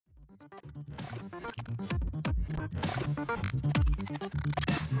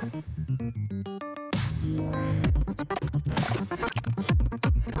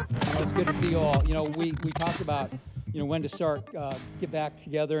It's good to see you all. We talked about, when to start, get back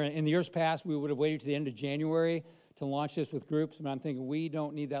together. In the years past, we would have waited to the end of January to launch this with groups, but I'm thinking we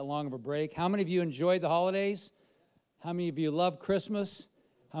don't need that long of a break. How many of you enjoyed the holidays? How many of you love Christmas?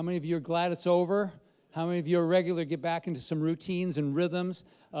 How many of you are glad it's over? How many of you are regular get back into some routines and rhythms?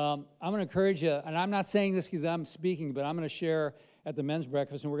 I'm going to encourage you, and I'm not saying this because I'm speaking, but I'm going to share at the men's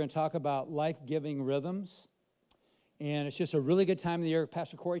breakfast, and we're going to talk about life-giving rhythms. And it's just a really good time of the year.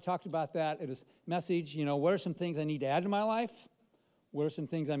 Pastor Corey talked about that in his message. What are some things I need to add to my life? What are some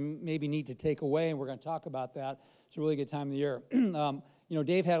things I maybe need to take away? And we're going to talk about that. It's a really good time of the year.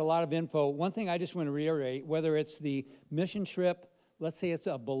 Dave had a lot of info. One thing I just want to reiterate, whether it's the mission trip, let's say it's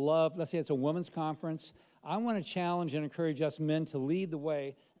a beloved, let's say it's a women's conference, I want to challenge and encourage us men to lead the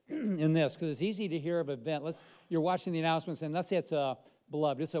way in this, because it's easy to hear of an event. You're watching the announcements, and let's say it's a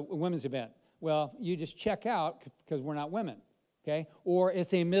beloved, it's a women's event. Well, you just check out because we're not women, okay? Or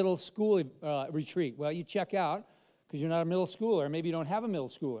it's a middle school retreat. Well, you check out because you're not a middle schooler, or maybe you don't have a middle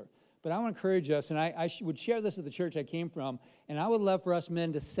schooler. But I want to encourage us, and I would share this at the church I came from, and I would love for us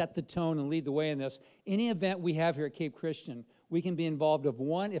men to set the tone and lead the way in this. Any event we have here at Cape Christian, we can be involved of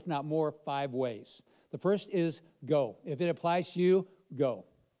one, if not more, 5 ways. The first is go. If it applies to you, go,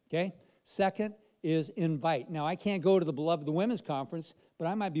 okay? Second is invite. Now, I can't go to the Beloved the Women's Conference, but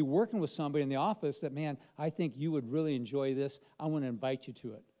I might be working with somebody in the office that, man, I think you would really enjoy this. I want to invite you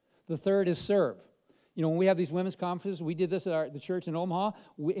to it. The third is serve. When we have these women's conferences, we did this at the church in Omaha.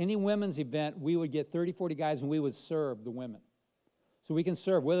 Any women's event, we would get 30, 40 guys, and we would serve the women. So we can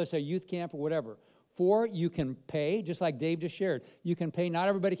serve, whether it's a youth camp or whatever. 4, you can pay, just like Dave just shared. You can pay. Not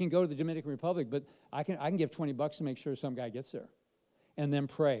everybody can go to the Dominican Republic, but I can give $20 to make sure some guy gets there. And then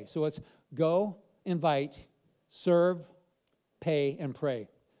pray. So it's go, invite, serve, pay, and pray.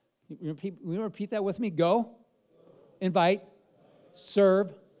 You repeat that with me? Go, invite,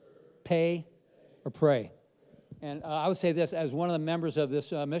 serve, pay, or pray. And I would say this, as one of the members of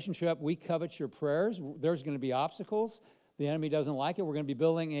this mission trip, we covet your prayers. There's going to be obstacles. The enemy doesn't like it. We're going to be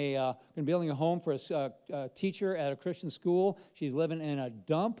building a home for a teacher at a Christian school. She's living in a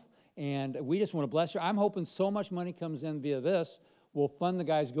dump, and we just want to bless her. I'm hoping so much money comes in via this, we'll fund the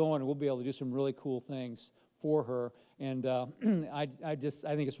guys going, and we'll be able to do some really cool things for her. And I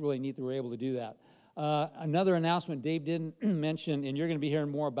think it's really neat that we're able to do that. Another announcement Dave didn't mention, and you're going to be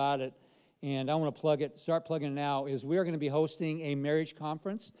hearing more about it, and I want to start plugging it now, is we are going to be hosting a marriage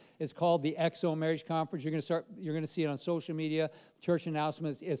conference. It's called the XO Marriage Conference. You're going to see it on social media, church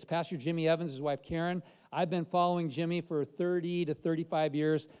announcements. It's Pastor Jimmy Evans, his wife Karen. I've been following Jimmy for 30 to 35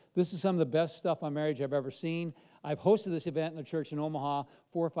 years. This is some of the best stuff on marriage I've ever seen. I've hosted this event in the church in Omaha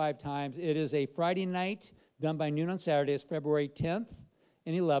 4 or 5 times. It is a Friday night, done by noon on Saturday. It's February 10th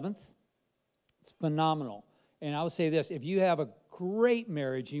and 11th. It's phenomenal. And I would say this, if you have a great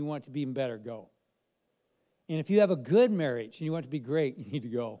marriage and you want it to be even better, go. And if you have a good marriage and you want it to be great, you need to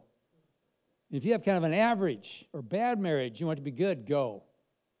go. And if you have kind of an average or bad marriage, you want it to be good, go.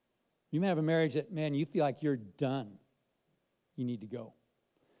 You may have a marriage that, man, you feel like you're done. You need to go.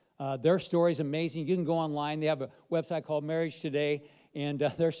 Their story is amazing. You can go online. They have a website called Marriage Today, and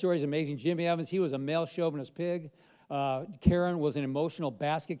their story is amazing. Jimmy Evans, he was a male chauvinist pig. Karen was an emotional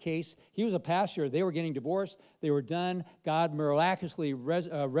basket case. He was a pastor. They were getting divorced. They were done. God miraculously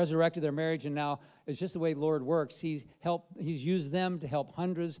resurrected their marriage, and now it's just the way the Lord works. He's used them to help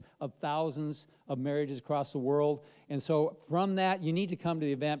hundreds of thousands of marriages across the world. And so from that, you need to come to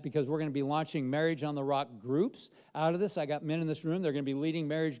the event because we're going to be launching Marriage on the Rock groups out of this. I got men in this room. They're going to be leading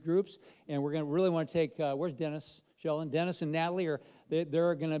marriage groups, and we're going to really want to take, where's Dennis? Sheldon, Dennis, and Natalie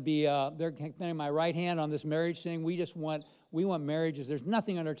they're going to be they're my right hand on this marriage thing. We want marriages. There's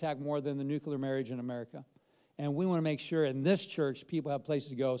nothing under attack more than the nuclear marriage in America, and we want to make sure in this church people have places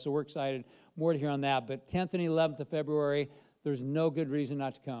to go. So we're excited. More to hear on that. But 10th and 11th of February, there's no good reason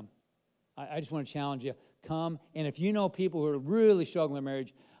not to come. I just want to challenge you. Come, and if you know people who are really struggling in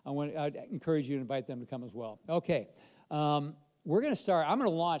marriage, I'd encourage you to invite them to come as well. Okay. We're going to start. I'm going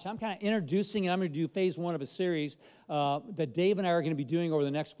to launch. I'm kind of introducing, and I'm going to do phase 1 of a series that Dave and I are going to be doing over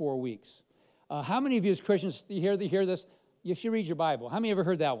the next 4 weeks. How many of you as Christians hear this? You should read your Bible. How many of you ever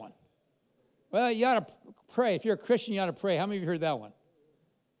heard that one? Well, you ought to pray. If you're a Christian, you ought to pray. How many of you heard that one?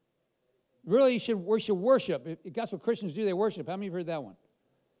 Really, we should worship. If that's what Christians do, they worship. How many of you heard that one?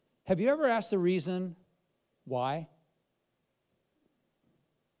 Have you ever asked the reason why?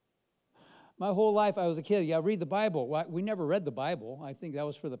 My whole life, I was a kid. Yeah, read the Bible. Well, we never read the Bible. I think that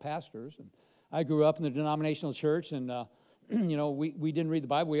was for the pastors. And I grew up in the denominational church, and we didn't read the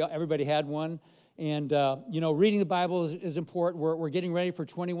Bible. Everybody had one. And, reading the Bible is important. We're getting ready for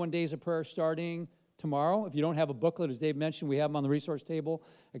 21 days of prayer starting tomorrow. If you don't have a booklet, as Dave mentioned, we have them on the resource table.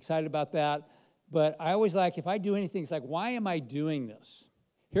 Excited about that. But I always if I do anything, it's why am I doing this?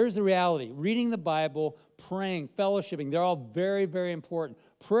 Here's the reality. Reading the Bible, praying, fellowshipping, they're all very, very important.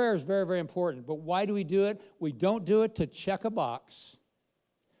 Prayer is very, very important. But why do we do it? We don't do it to check a box.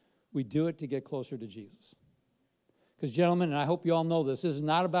 We do it to get closer to Jesus. Because, gentlemen, and I hope you all know this is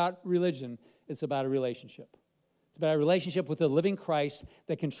not about religion. It's about a relationship. It's about a relationship with the living Christ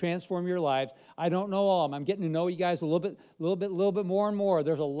that can transform your lives. I don't know all of them. I'm getting to know you guys a little bit more and more.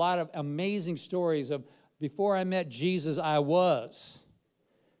 There's a lot of amazing stories of before I met Jesus, I was.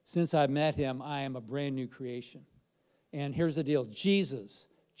 Since I met him, I am a brand new creation. And here's the deal. Jesus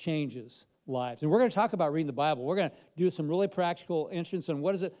changes lives. And we're going to talk about reading the Bible. We're going to do some really practical entrance on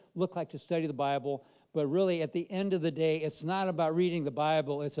what does it look like to study the Bible. But really, at the end of the day, it's not about reading the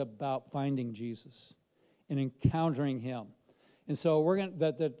Bible. It's about finding Jesus and encountering him. And so we're going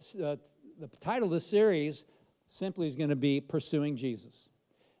the title of this series simply is going to be Pursuing Jesus.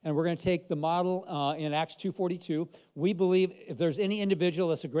 And we're going to take the model in Acts 2:42. We believe if there's any individual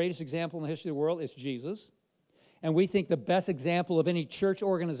that's the greatest example in the history of the world, it's Jesus. And we think the best example of any church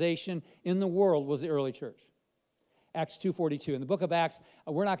organization in the world was the early church. Acts 2:42. In the book of Acts,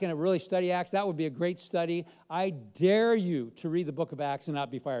 we're not going to really study Acts. That would be a great study. I dare you to read the book of Acts and not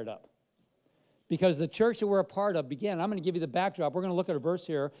be fired up. Because the church that we're a part of began, I'm going to give you the backdrop. We're going to look at a verse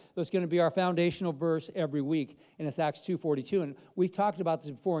here that's going to be our foundational verse every week, and it's Acts 2:42. And we've talked about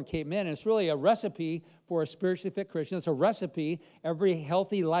this before in CapeMEN, and it's really a recipe for a spiritually fit Christian. It's a recipe. Every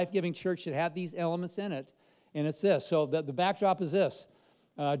healthy, life-giving church should have these elements in it, and it's this. So the backdrop is this.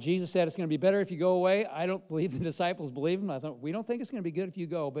 Jesus said it's going to be better if you go away. I don't believe the disciples believe him. I thought, we don't think it's going to be good if you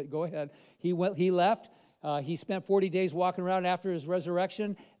go, but go ahead. He left. He spent 40 days walking around after his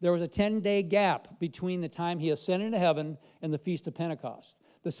resurrection. There was a 10-day gap between the time he ascended into heaven and the Feast of Pentecost.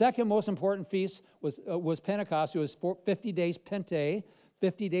 The second most important feast was Pentecost. It was 50 days Pente,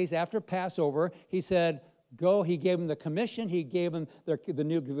 50 days after Passover. He said, go. He gave them the commission. He gave them their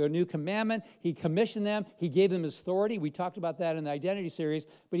new commandment. He commissioned them. He gave them his authority. We talked about that in the identity series.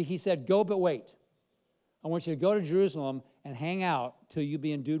 But he said, go, but wait. I want you to go to Jerusalem and hang out till you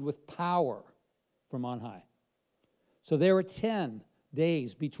be endued with power from on high. So there were 10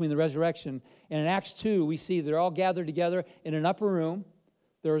 days between the resurrection. And in Acts 2, we see they're all gathered together in an upper room.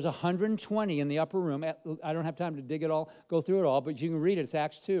 There was 120 in the upper room. I don't have time to go through it all, but you can read it. It's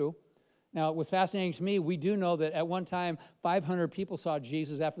Acts 2. Now, what's fascinating to me, we do know that at one time, 500 people saw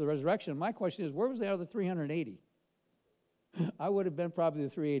Jesus after the resurrection. My question is, where was the other 380? I would have been probably the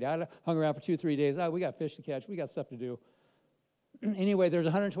 380. I'd have hung around for 2-3 days. We got fish to catch. We got stuff to do. Anyway, there's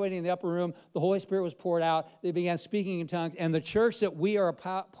 120 in the upper room. The Holy Spirit was poured out. They began speaking in tongues. And the church that we are a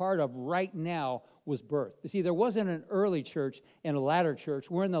part of right now was birthed. You see, there wasn't an early church and a latter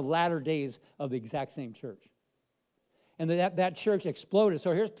church. We're in the latter days of the exact same church. And that church exploded.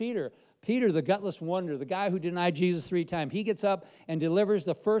 So here's Peter. Peter, the gutless wonder, the guy who denied Jesus 3 times. He gets up and delivers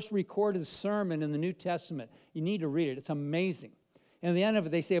the first recorded sermon in the New Testament. You need to read it. It's amazing. And at the end of it,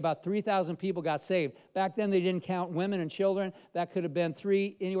 they say about 3,000 people got saved. Back then, they didn't count women and children. That could have been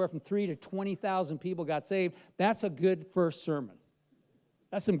anywhere from 3,000 to 20,000 people got saved. That's a good first sermon.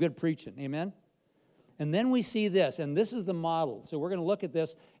 That's some good preaching. Amen? And then we see this, and this is the model. So we're going to look at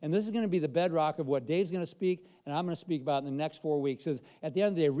this, and this is going to be the bedrock of what Dave's going to speak, and I'm going to speak about in the next 4 weeks. Is at the end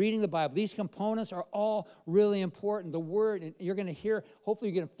of the day, reading the Bible. These components are all really important. The Word, and you're going to hear, hopefully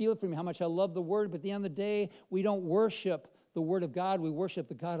you're going to feel it from me how much I love the Word, but at the end of the day, we don't worship the Word of God. We worship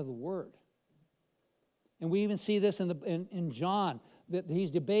the God of the Word. And we even see this in John, that he's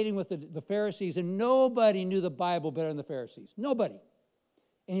debating with the Pharisees, and nobody knew the Bible better than the Pharisees. Nobody.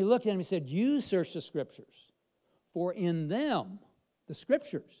 And he looked at him and said, you search the Scriptures, for in them, the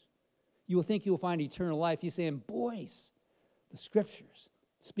Scriptures, you will think you will find eternal life. He's saying, boys, the Scriptures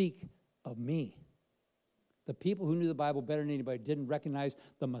speak of me. The people who knew the Bible better than anybody didn't recognize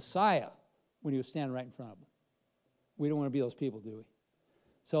the Messiah when he was standing right in front of them. We don't want to be those people, do we?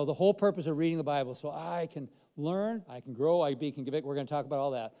 So the whole purpose of reading the Bible, so I can learn, I can grow, I can convict. We're going to talk about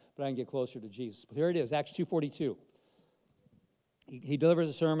all that, but I can get closer to Jesus. But here it is, Acts 2:42. He delivers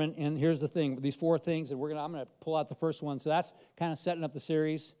a sermon, and here's the thing, these 4 things, and I'm going to pull out the first one. So that's kind of setting up the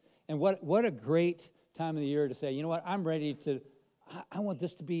series. And what a great time of the year to say, you know what, I'm ready I want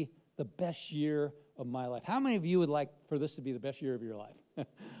this to be the best year of my life. How many of you would like for this to be the best year of your life?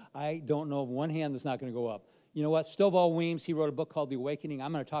 I don't know of one hand that's not going to go up. You know what, Stovall Weems, he wrote a book called The Awakening.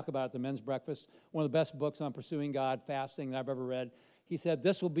 I'm going to talk about it at the men's breakfast. One of the best books on pursuing God, fasting that I've ever read. He said,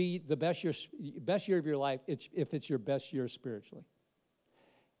 this will be the best year of your life if it's your best year spiritually.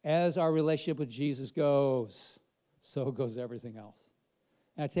 As our relationship with Jesus goes, so goes everything else.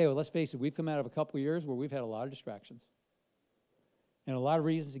 And I tell you, let's face it, we've come out of a couple of years where we've had a lot of distractions and a lot of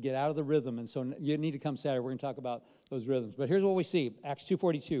reasons to get out of the rhythm. And so you need to come Saturday. We're going to talk about those rhythms. But here's what we see, Acts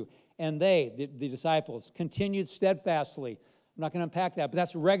 2:42. And they, the disciples, continued steadfastly. I'm not going to unpack that, but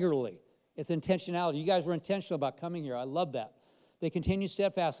that's regularly. It's intentionality. You guys were intentional about coming here. I love that. They continued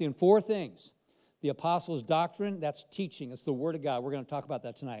steadfastly in 4 things. The apostles' doctrine, that's teaching. It's the Word of God. We're going to talk about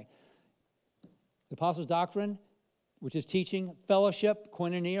that tonight. The apostles' doctrine, which is teaching. Fellowship,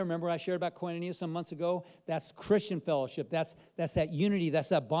 koinonia. Remember I shared about koinonia some months ago? That's Christian fellowship. That's that unity. That's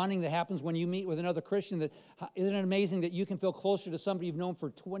that bonding that happens when you meet with another Christian. Isn't it amazing that you can feel closer to somebody you've known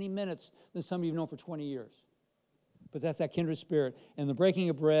for 20 minutes than somebody you've known for 20 years? But that's that kindred spirit. And the breaking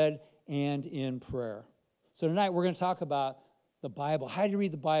of bread and in prayer. So tonight we're going to talk about the Bible. How do you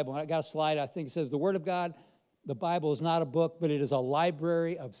read the Bible? I got a slide, I think it says, the Word of God, the Bible is not a book, but it is a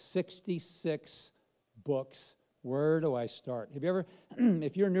library of 66 books. Where do I start? Have you ever,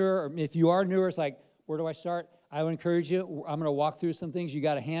 if you're newer, or if you are newer, it's like, where do I start? I would encourage you, I'm going to walk through some things. You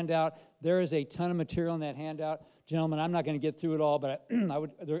got a handout. There is a ton of material in that handout. Gentlemen, I'm not going to get through it all, but I'm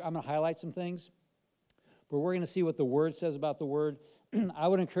going to highlight some things. But we're going to see what the Word says about the Word. I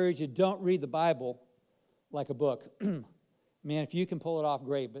would encourage you, don't read the Bible like a book. Man, if you can pull it off,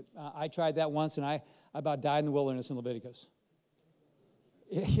 great. But I tried that once, and I about died in the wilderness in Leviticus.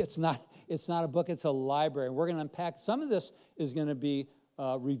 It's not a book. It's a library. We're going to unpack. Some of this is going to be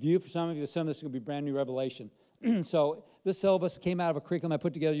review for some of you. Some of this is going to be brand new revelation. So this syllabus came out of a curriculum I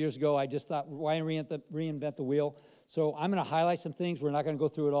put together years ago. I just thought, why reinvent the wheel? So I'm going to highlight some things. We're not going to go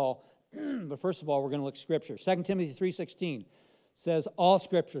through it all. But first of all, we're going to look at Scripture. 2 Timothy 3:16 says all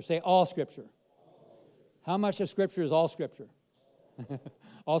Scripture. Say all Scripture. How much of Scripture is all Scripture?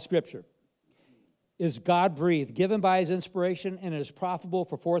 All Scripture is God-breathed, given by His inspiration, and it is profitable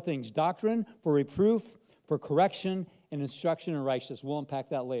for 4 things: doctrine, for reproof, for correction, and instruction in righteousness. We'll unpack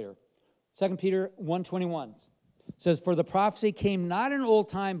that later. 2 Peter 1:21 says, for the prophecy came not in old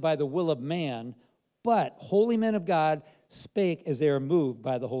time by the will of man, but holy men of God spake as they are moved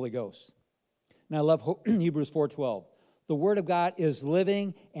by the Holy Ghost. And I love Hebrews 4:12. The Word of God is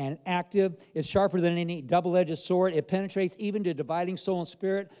living and active. It's sharper than any double-edged sword. It penetrates even to dividing soul and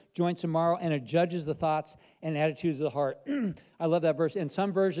spirit, joints and marrow, and it judges the thoughts and attitudes of the heart. I love that verse. In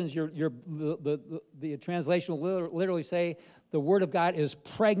some versions, the translation will literally say, the Word of God is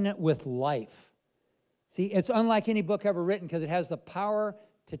pregnant with life. See, it's unlike any book ever written because it has the power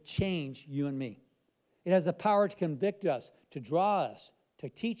to change you and me. It has the power to convict us, to draw us, to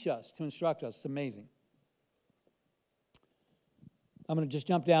teach us, to instruct us. It's amazing. I'm going to just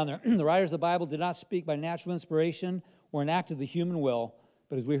jump down there. The writers of the Bible did not speak by natural inspiration or an act of the human will,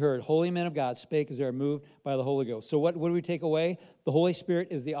 but as we heard, holy men of God spake as they are moved by the Holy Ghost. So what do we take away? The Holy Spirit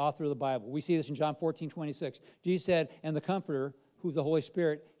is the author of the Bible. We see this in John 14:26. Jesus said, and the Comforter, who's the Holy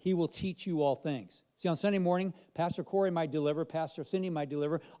Spirit, He will teach you all things. See, on Sunday morning, Pastor Corey might deliver, Pastor Cindy might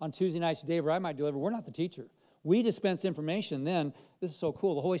deliver. On Tuesday nights, Dave or I might deliver. We're not the teacher. We dispense information. Then, this is so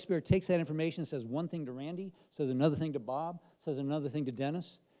cool, the Holy Spirit takes that information, says one thing to Randy, says another thing to Bob, says another thing to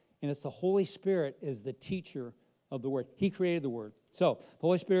Dennis, and it's the Holy Spirit is the teacher of the Word. He created the Word. So, the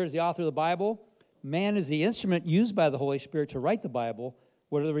Holy Spirit is the author of the Bible. Man is the instrument used by the Holy Spirit to write the Bible.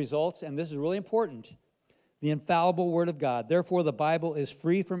 What are the results? And this is really important. The infallible Word of God. Therefore, the Bible is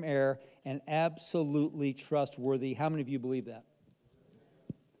free from error and absolutely trustworthy. How many of you believe that?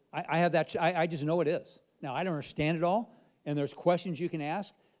 I have that. I just know it is. Now, I don't understand it all, and there's questions you can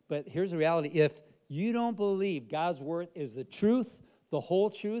ask, but here's the reality. If you don't believe God's Word is the truth, the whole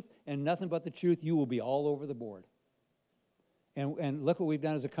truth, and nothing but the truth, you will be all over the board. And look what we've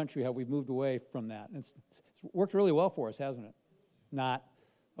done as a country, how we've moved away from that. It's worked really well for us, hasn't it? Not.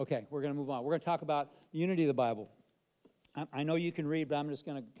 Okay, we're going to move on. We're going to talk about the unity of the Bible. I know you can read, but I'm just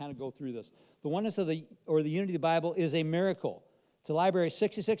going to kind of go through this. The oneness of the unity of the Bible is a miracle. It's a library of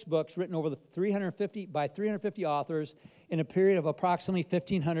 66 books written over by 350 authors in a period of approximately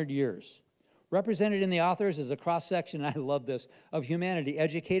 1,500 years. Represented in the authors is a cross-section, and I love this, of humanity,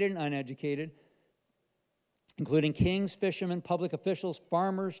 educated and uneducated, including kings, fishermen, public officials,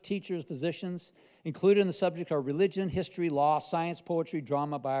 farmers, teachers, physicians. Included in the subject are religion, history, law, science, poetry,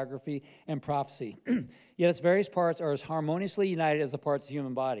 drama, biography, and prophecy. Yet its various parts are as harmoniously united as the parts of the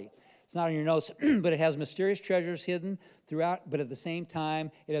human body. It's not on your notes, but it has mysterious treasures hidden throughout, but at the same time,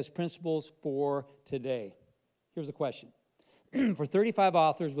 it has principles for today. Here's the question. For 35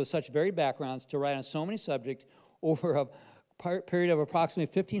 authors with such varied backgrounds to write on so many subjects over a period of approximately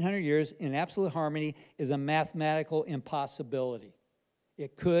 1,500 years in absolute harmony is a mathematical impossibility.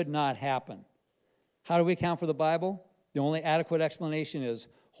 It could not happen. How do we account for the Bible? The only adequate explanation is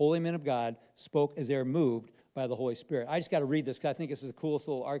holy men of God spoke as they were moved by the Holy Spirit. I just got to read this because I think this is the coolest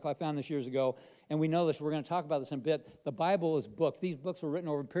little article. I found this years ago, and we know this. We're going to talk about this in a bit. The Bible is books. These books were written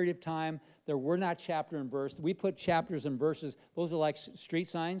over a period of time. There were not chapter and verse. We put chapters and verses. Those are like street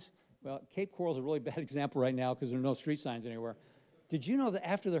signs. Well, Cape Coral's a really bad example right now because there are no street signs anywhere. Did you know that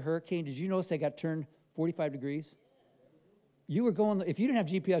after the hurricane, did you notice they got turned 45 degrees? You were going, if you didn't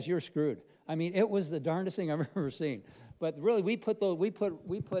have GPS, you were screwed. I mean, it was the darndest thing I've ever seen. But really, we put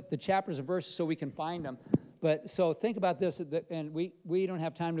the chapters and verses so we can find them. But so think about this, and we don't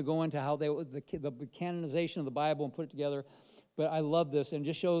have time to go into how the canonization of the Bible and put it together. But I love this, and it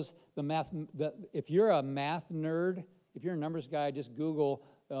just shows the math. If you're a math nerd, if you're a numbers guy, just Google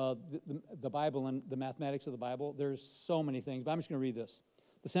the Bible and the mathematics of the Bible. There's so many things, but I'm just going to read this.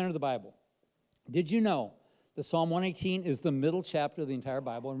 The center of the Bible. Did you know that Psalm 118 is the middle chapter of the entire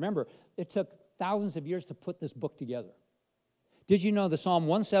Bible? And remember, it took thousands of years to put this book together. Did you know that Psalm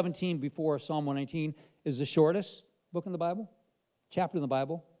 117 before Psalm 118 is the shortest book in the Bible? Chapter in the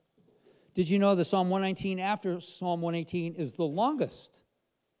Bible? Did you know that Psalm 119 after Psalm 118 is the longest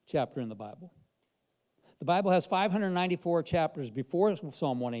chapter in the Bible? The Bible has 594 chapters before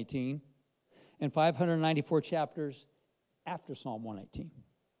Psalm 118 and 594 chapters after Psalm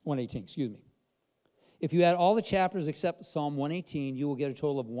 118. If you add all the chapters except Psalm 118, you will get a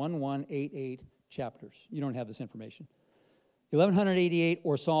total of 1188 chapters. You don't have this information. 1188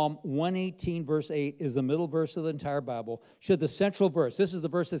 or Psalm 118 verse 8 is the middle verse of the entire Bible. Should the central verse, this is the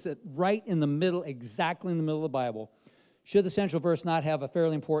verse that's right in the middle, exactly in the middle of the Bible, should the central verse not have a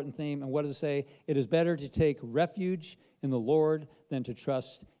fairly important theme? And what does it say? It is better to take refuge in the Lord than to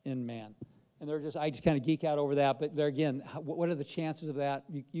trust in man. And I just kind of geek out over that. But there again, what are the chances of that?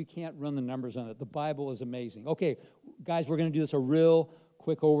 You can't run the numbers on it. The Bible is amazing. Okay, guys, we're going to do this a real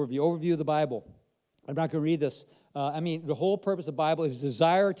quick overview of the Bible. I'm not going to read this. The whole purpose of the Bible is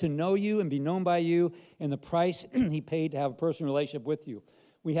desire to know you and be known by you and the price he paid to have a personal relationship with you.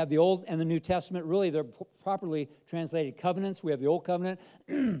 We have the Old and the New Testament. Really, they're properly translated covenants. We have the Old Covenant.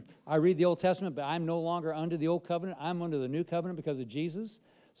 I read the Old Testament, but I'm no longer under the Old Covenant. I'm under the New Covenant because of Jesus.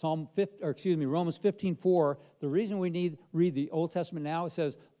 Romans 15:4. The reason we read the Old Testament now, it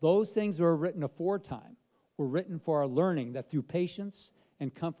says, those things that were written aforetime were written for our learning, that through patience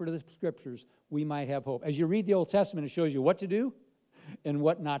and comfort of the Scriptures, we might have hope. As you read the Old Testament, it shows you what to do and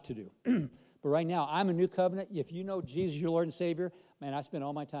what not to do. But right now, I'm a new covenant. If you know Jesus, your Lord and Savior, man, I spend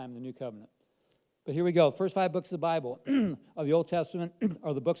all my time in the new covenant. But here we go. The first 5 books of the Bible of the Old Testament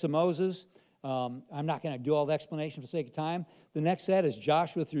are the books of Moses. I'm not going to do all the explanation for the sake of time. The next set is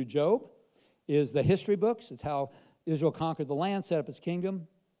Joshua through Job, is the history books. It's how Israel conquered the land, set up its kingdom.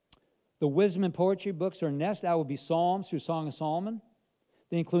 The wisdom and poetry books are next. That would be Psalms through Song of Solomon.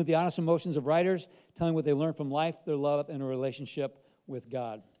 They include the honest emotions of writers, telling what they learned from life, their love, and a relationship with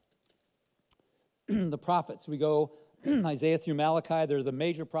God. The prophets, we go Isaiah through Malachi. They're the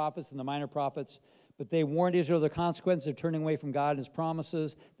major prophets and the minor prophets. But they warned Israel of the consequences of turning away from God and his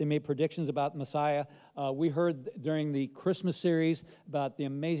promises. They made predictions about Messiah. We heard during the Christmas series about the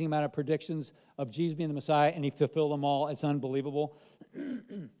amazing amount of predictions of Jesus being the Messiah, and he fulfilled them all. It's unbelievable.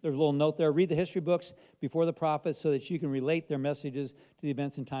 There's a little note there. Read the history books before the prophets so that you can relate their messages to the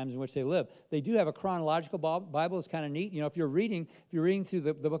events and times in which they live. They do have a chronological Bible. It's kind of neat. You know, if you're reading through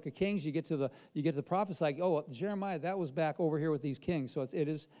the book of Kings, you get to the prophets like, oh, Jeremiah, that was back over here with these kings. So it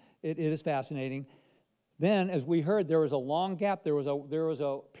is fascinating. Then, as we heard, there was a long gap. There was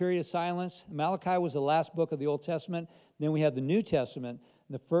a period of silence. Malachi was the last book of the Old Testament. Then we have the New Testament.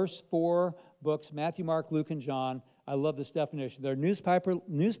 The first 4 books, Matthew, Mark, Luke, and John. I love this definition. They're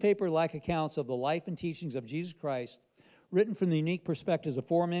newspaper-like accounts of the life and teachings of Jesus Christ, written from the unique perspectives of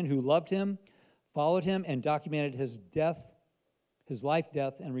 4 men who loved him, followed him, and documented his life,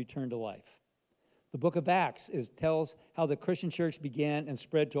 death, and return to life. The book of Acts tells how the Christian church began and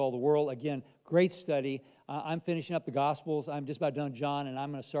spread to all the world. Again, great study. I'm finishing up the Gospels. I'm just about done John, and I'm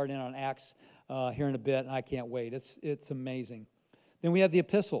going to start in on Acts here in a bit, and I can't wait. It's amazing. Then we have the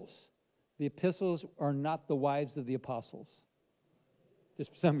epistles. The epistles are not the wives of the apostles.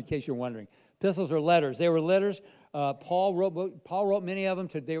 Just in case you're wondering. Epistles are letters. They were letters. Paul wrote many of them.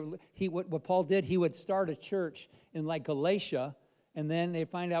 What Paul did, he would start a church in like Galatia, and then they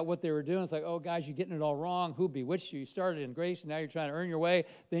find out what they were doing. It's like, oh, guys, you're getting it all wrong. Who bewitched you? You started in grace, and now you're trying to earn your way.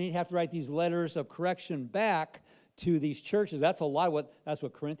 Then you'd have to write these letters of correction back to these churches. That's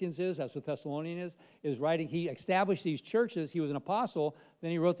what Corinthians is. That's what Thessalonian is writing. He established these churches. He was an apostle.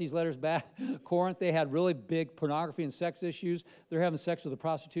 Then he wrote these letters back. Corinth, they had really big pornography and sex issues. They're having sex with the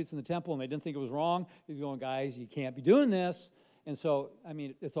prostitutes in the temple, and they didn't think it was wrong. He's going, guys, you can't be doing this. And so, I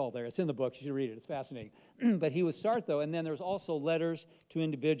mean, it's all there. It's in the book. You should read it. It's fascinating. But he would start, though, and then there's also letters to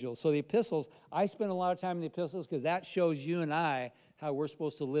individuals. So the epistles, I spend a lot of time in the epistles because that shows you and I how we're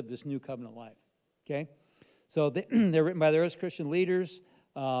supposed to live this new covenant life, okay? So they're written by the early Christian leaders.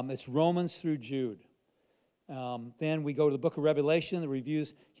 It's Romans through Jude. Then we go to the book of Revelation that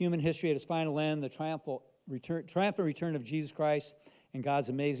reviews human history at its final end, the triumphant return of Jesus Christ, and God's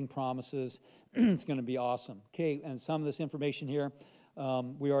amazing promises. It's going to be awesome. Okay, and some of this information here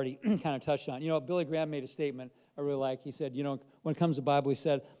we already kind of touched on. You know, Billy Graham made a statement I really like. He said, you know, when it comes to the Bible, he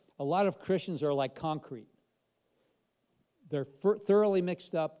said, a lot of Christians are like concrete. They're thoroughly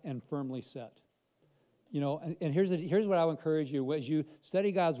mixed up and firmly set. You know, and here's what I would encourage you. As you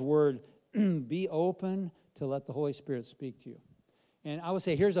study God's Word, be open to let the Holy Spirit speak to you. And I would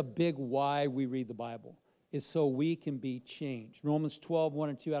say here's a big why we read the Bible. It's so we can be changed. Romans 12, 1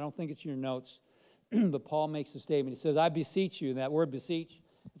 and 2, I don't think it's in your notes, but Paul makes a statement. He says, I beseech you, and that word beseech,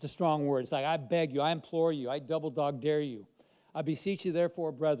 it's a strong word. It's like, I beg you, I implore you, I double dog dare you. I beseech you,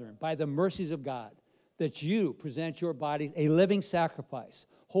 therefore, brethren, by the mercies of God, that you present your bodies a living sacrifice,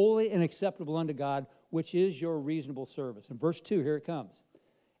 holy and acceptable unto God, which is your reasonable service. In verse 2, here it comes.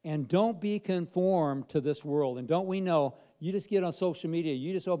 And don't be conformed to this world. And don't we know, you just get on social media,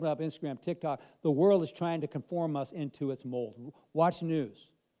 you just open up Instagram, TikTok, the world is trying to conform us into its mold. Watch news.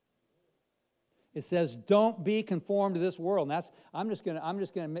 It says, don't be conformed to this world. And that's, I'm just gonna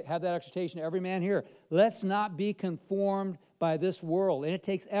have that exhortation to every man here. Let's not be conformed by this world. And it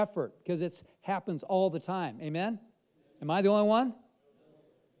takes effort because it happens all the time. Amen? Am I the only one?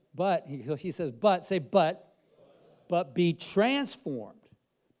 But, he says, say but be transformed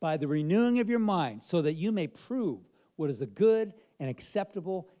by the renewing of your mind, so that you may prove what is the good and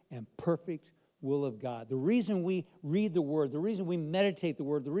acceptable and perfect will of God. The reason we read the Word, the reason we meditate the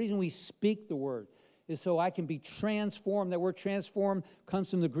Word, the reason we speak the Word is so I can be transformed. That word transformed comes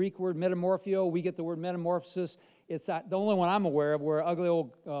from the Greek word metamorphio. We get the word metamorphosis. It's the only one I'm aware of where an ugly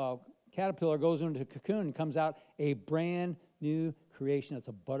old caterpillar goes into a cocoon and comes out a brand new creation. It's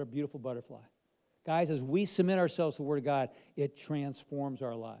a beautiful butterfly. Guys, as we submit ourselves to the Word of God, it transforms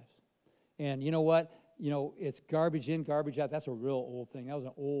our lives. And you know what? You know, it's garbage in, garbage out. That's a real old thing. That was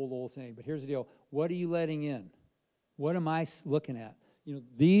an old saying. But here's the deal. What are you letting in? What am I looking at? You know,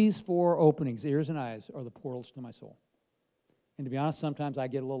 these four openings, ears and eyes, are the portals to my soul. And to be honest, sometimes I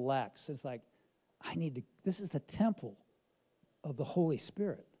get a little lax. It's like, this is the temple of the Holy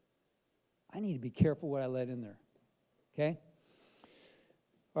Spirit. I need to be careful what I let in there. Okay?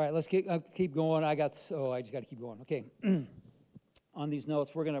 All right, let's keep going. I just got to keep going. Okay. On these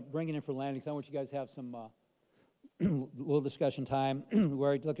notes, we're going to bring it in for landing because I want you guys to have some little discussion time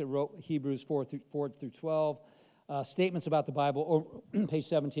where I look at Hebrews 4 through 12, statements about the Bible, page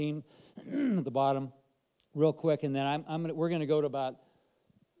 17 at the bottom, real quick, and then we're going to go to about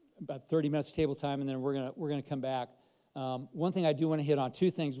 30 minutes table time, and then we're going to come back. One thing I do want to hit on,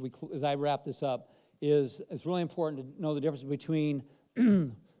 two things as I wrap this up, is it's really important to know the difference between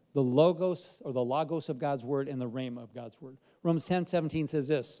the logos of God's Word and the rhema of God's Word. Romans 10:17 says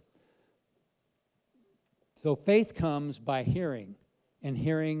this. So faith comes by hearing, and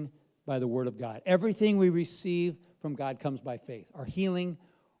hearing by the Word of God. Everything we receive from God comes by faith. Our healing,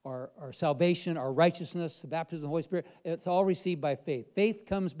 our salvation, our righteousness, the baptism of the Holy Spirit, it's all received by faith. Faith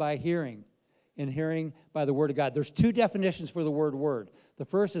comes by hearing, and hearing by the Word of God. There's two definitions for the word word. The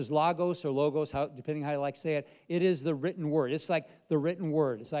first is logos or logos, depending how you like to say it. It is the written word. It's like the written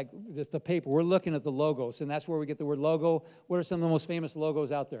word. It's like the paper. We're looking at the logos, and that's where we get the word logo. What are some of the most famous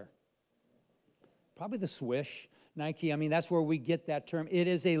logos out there? Probably the Swish, Nike. I mean, that's where we get that term. It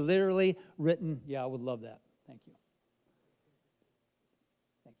is a literally written. Yeah, I would love that. Thank you.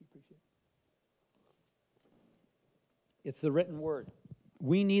 Thank you. Appreciate it. It's the written word.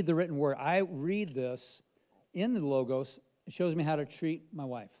 We need the written word. I read this in the logos. It shows me how to treat my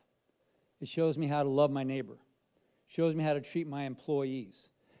wife. It shows me how to love my neighbor. It shows me how to treat my employees.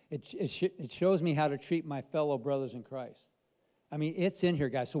 It shows me how to treat my fellow brothers in Christ. I mean, it's in here,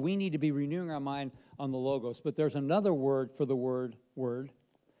 guys. So we need to be renewing our mind on the logos. But there's another word for the word,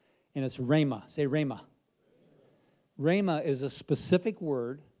 and it's rhema. Say rhema. Rhema is a specific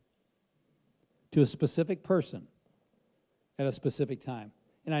word to a specific person at a specific time.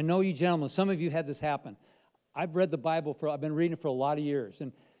 And I know you gentlemen, some of you had this happen. I've read the Bible I've been reading it for a lot of years.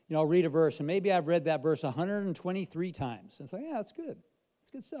 And, you know, I'll read a verse, and maybe I've read that verse 123 times. And it's like, yeah, that's good.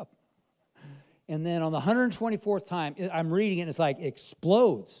 It's good stuff. And then on the 124th time, I'm reading it, and it's like, it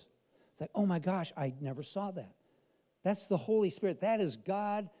explodes. It's like, oh my gosh, I never saw that. That's the Holy Spirit. That is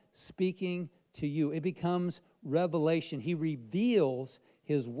God speaking to you. It becomes revelation. He reveals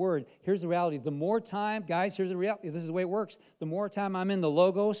his word. Here's the reality. The more time, guys, here's the reality. This is the way it works. The more time I'm in the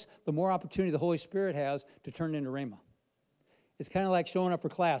Logos, the more opportunity the Holy Spirit has to turn into Rhema. It's kind of like showing up for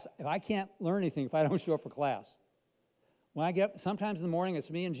class. If I can't learn anything if I don't show up for class. When I get up, sometimes in the morning, it's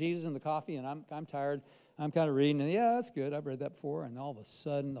me and Jesus and the coffee, and I'm tired. I'm kind of reading, and yeah, that's good. I've read that before. And all of a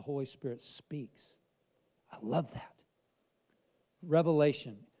sudden, the Holy Spirit speaks. I love that.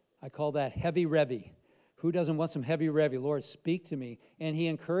 Revelation. I call that heavy revy. Who doesn't want some heavy revy? Lord, speak to me. And he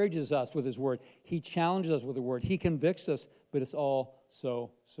encourages us with his word. He challenges us with the word. He convicts us, but it's all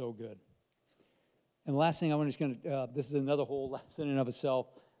so, so good. And the last thing I'm just going to, this is another whole lesson in and of itself.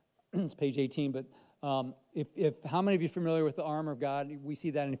 It's page 18, but if how many of you are familiar with the armor of God? We see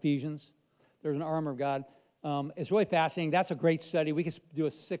that in Ephesians. There's an armor of God. It's really fascinating. That's a great study. We could do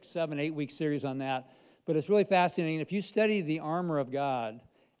a 6, 7, 8-week series on that. But it's really fascinating. If you study the armor of God,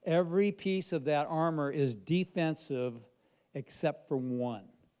 every piece of that armor is defensive except for one.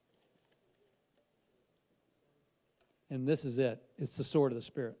 And this is it. It's the sword of the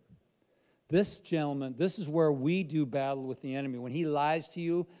Spirit. This, gentlemen, this is where we do battle with the enemy. When he lies to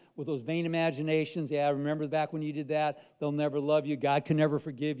you with those vain imaginations, yeah, remember back when you did that, they'll never love you, God can never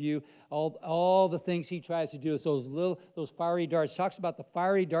forgive you. All the things he tries to do is those fiery darts. Talks about the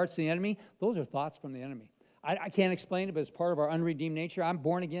fiery darts of the enemy. Those are thoughts from the enemy. I can't explain it, but it's part of our unredeemed nature. I'm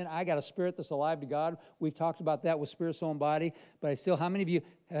born again. I got a spirit that's alive to God. We've talked about that with spirit, soul, and body. But how many of you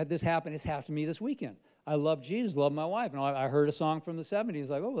had this happen? It's happened to me this weekend. I love Jesus, love my wife. And I heard a song from the 70s,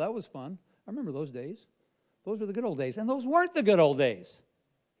 like, oh, that was fun. I remember those days. Those were the good old days. And those weren't the good old days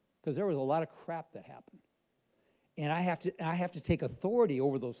because there was a lot of crap that happened. And I have to take authority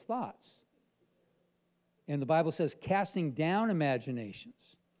over those thoughts. And the Bible says, casting down imaginations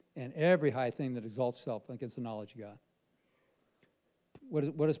and every high thing that exalts itself against the knowledge of God.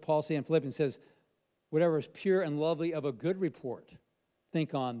 What does Paul say in Philippians? It says, whatever is pure and lovely of a good report,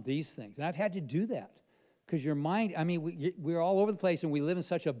 think on these things. And I've had to do that. Because your mind, I mean, we're all over the place, and we live in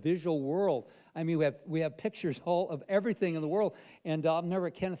such a visual world. I mean, we have pictures all of everything in the world. And I'll remember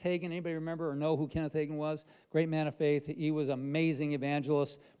Kenneth Hagin. Anybody remember or know who Kenneth Hagin was? Great man of faith. He was an amazing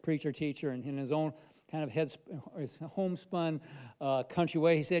evangelist, preacher, teacher, and in his own kind of his homespun country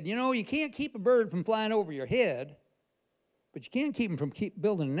way, he said, you know, you can't keep a bird from flying over your head, but you can keep them from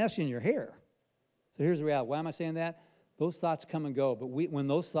building a nest in your hair. So here's the reality. Why am I saying that? Those thoughts come and go. But when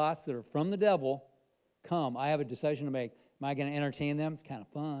those thoughts that are from the devil come, I have a decision to make. Am I going to entertain them? It's kind of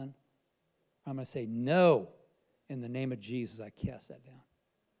fun. I'm going to say, no, in the name of Jesus, I cast that down.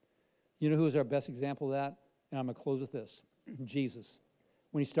 You know who is our best example of that? And I'm going to close with this. Jesus.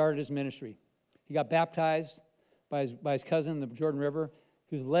 When he started his ministry, he got baptized by his cousin in the Jordan River.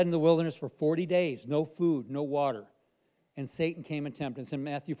 He was led in the wilderness for 40 days, no food, no water. And Satan came and tempted. It's in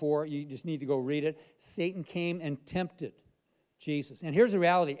Matthew 4. You just need to go read it. Satan came and tempted Jesus. And here's the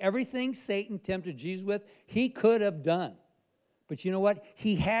reality. Everything Satan tempted Jesus with, he could have done. But you know what?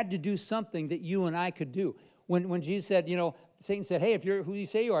 He had to do something that you and I could do. When Jesus said, you know, Satan said, hey, if you're who you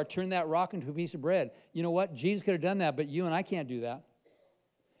say you are, turn that rock into a piece of bread. You know what? Jesus could have done that, but you and I can't do that.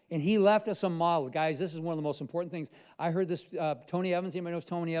 And he left us a model. Guys, this is one of the most important things. I heard this, Tony Evans, anybody knows who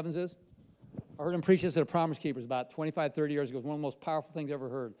Tony Evans is? I heard him preach this at a Promise Keepers about 25, 30 years ago. It was one of the most powerful things I ever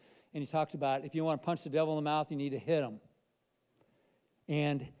heard. And he talked about if you want to punch the devil in the mouth, you need to hit him.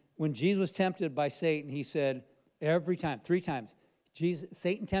 And when Jesus was tempted by Satan, he said, every time, 3 times,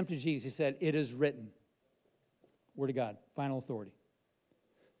 Satan tempted Jesus. He said, it is written. Word of God, final authority.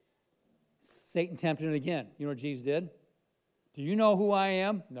 Satan tempted him again. You know what Jesus did? Do you know who I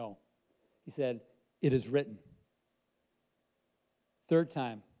am? No. He said, it is written. 3rd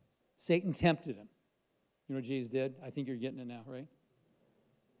time, Satan tempted him. You know what Jesus did? I think you're getting it now, right?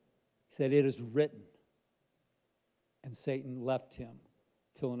 He said, it is written. And Satan left him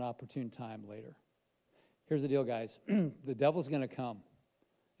till an opportune time later. Here's the deal, guys. The devil's going to come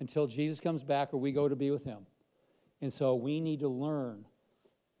until Jesus comes back or we go to be with him. And so we need to learn.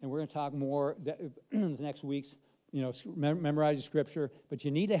 And we're going to talk more in the next weeks, you know, memorize the scripture. But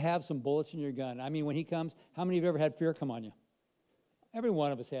you need to have some bullets in your gun. I mean, when he comes, how many of you have ever had fear come on you? Every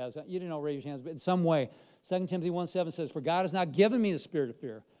one of us has. You didn't all raise your hands, but in some way. 2 Timothy 1:7 says, for God has not given me the spirit of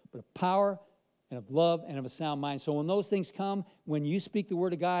fear, but of power and of love and of a sound mind. So when those things come, when you speak the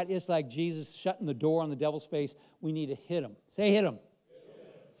word of God, it's like Jesus shutting the door on the devil's face. We need to hit him. Say hit him.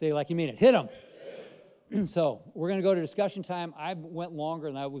 Say it like you mean it. Hit him. So we're going to go to discussion time. I went longer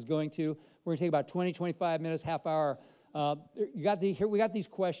than I was going to. We're going to take about 20, 25 minutes, half hour. We got these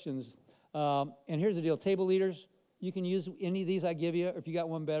questions. And here's the deal. Table leaders, you can use any of these I give you. If you got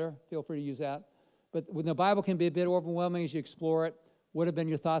one better, feel free to use that. But when the Bible can be a bit overwhelming as you explore it, what have been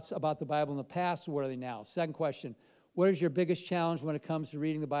your thoughts about the Bible in the past? What are they now? Second question, What is your biggest challenge when it comes to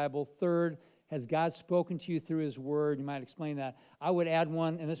reading the Bible? Third, has God spoken to you through his word? You might explain that. I would add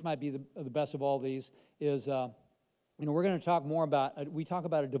one, and this might be the best of all these, is, we're going to talk more about, we talk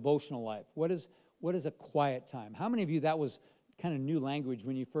about a devotional life. What is a quiet time? How many of you, that was kind of new language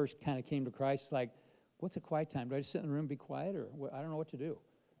when you first kind of came to Christ? It's like, what's a quiet time? Do I just sit in the room and be quiet, or I don't know what to do?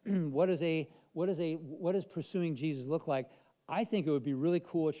 What does pursuing Jesus look like? I think it would be really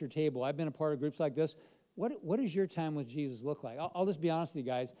cool at your table. I've been a part of groups like this. What does your time with Jesus look like? I'll just be honest with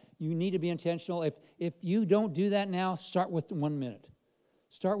you guys. You need to be intentional. If you don't do that now, start with 1 minute.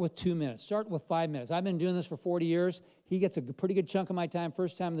 Start with 2 minutes. Start with 5 minutes. I've been doing this for 40 years. He gets a pretty good chunk of my time,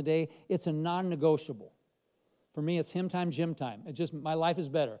 first time of the day. It's a non-negotiable. For me, it's him time, gym time. It just, my life is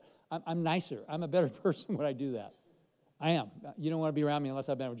better. I'm nicer. I'm a better person when I do that. I am. You don't want to be around me unless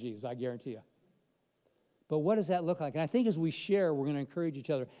I've been with Jesus, I guarantee you. But what does that look like? And I think as we share, we're going to encourage each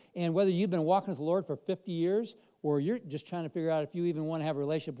other. And whether you've been walking with the Lord for 50 years or you're just trying to figure out if you even want to have a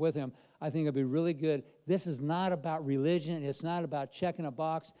relationship with him, I think it'll be really good. This is not about religion. It's not about checking a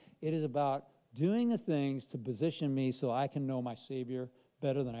box. It is about doing the things to position me so I can know my Savior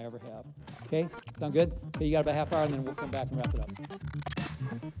better than I ever have. Okay? Sound good? Okay, you got about a half hour, and then we'll come back and wrap it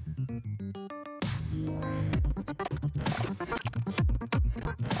up.